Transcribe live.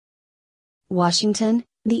Washington,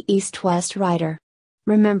 the East-West writer.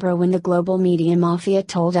 Remember when the global media mafia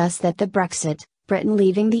told us that the Brexit, Britain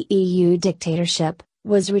leaving the EU dictatorship,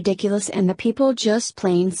 was ridiculous and the people just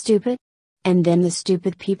plain stupid? And then the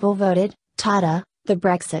stupid people voted, tada, the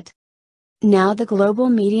Brexit. Now the global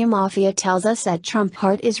media mafia tells us that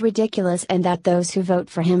Trumpheart is ridiculous and that those who vote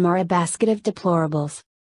for him are a basket of deplorables.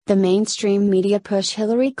 The mainstream media push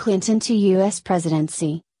Hillary Clinton to US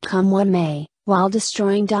presidency, come what may, while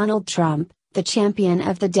destroying Donald Trump, the champion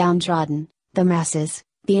of the downtrodden, the masses,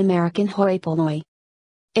 the American hoi polloi.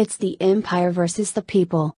 It's the empire versus the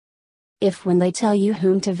people. If when they tell you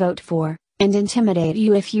whom to vote for, and intimidate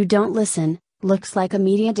you if you don't listen, looks like a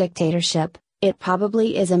media dictatorship, it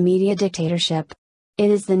probably is a media dictatorship.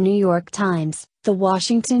 It is the New York Times, the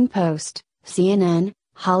Washington Post, CNN,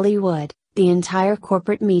 Hollywood, the entire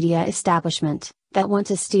corporate media establishment, that want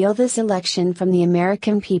to steal this election from the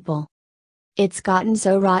American people. It's gotten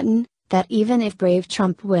so rotten, that even if brave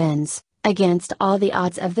Trump wins, against all the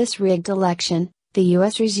odds of this rigged election, the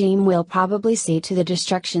US regime will probably see to the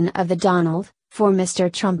destruction of the Donald, for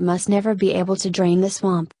Mr. Trump must never be able to drain the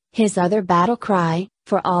swamp, his other battle cry,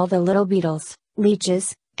 for all the little beetles,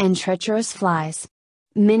 leeches, and treacherous flies.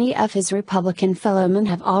 Many of his Republican fellowmen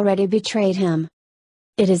have already betrayed him.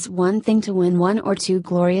 It is one thing to win one or two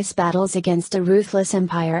glorious battles against a ruthless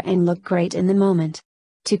empire and look great in the moment.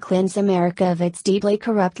 To cleanse America of its deeply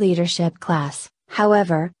corrupt leadership class,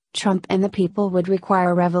 however, Trump and the people would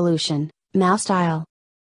require a revolution, Mao style.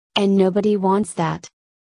 And nobody wants that.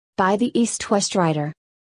 By the East-West writer.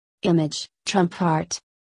 Image, Trumpheart.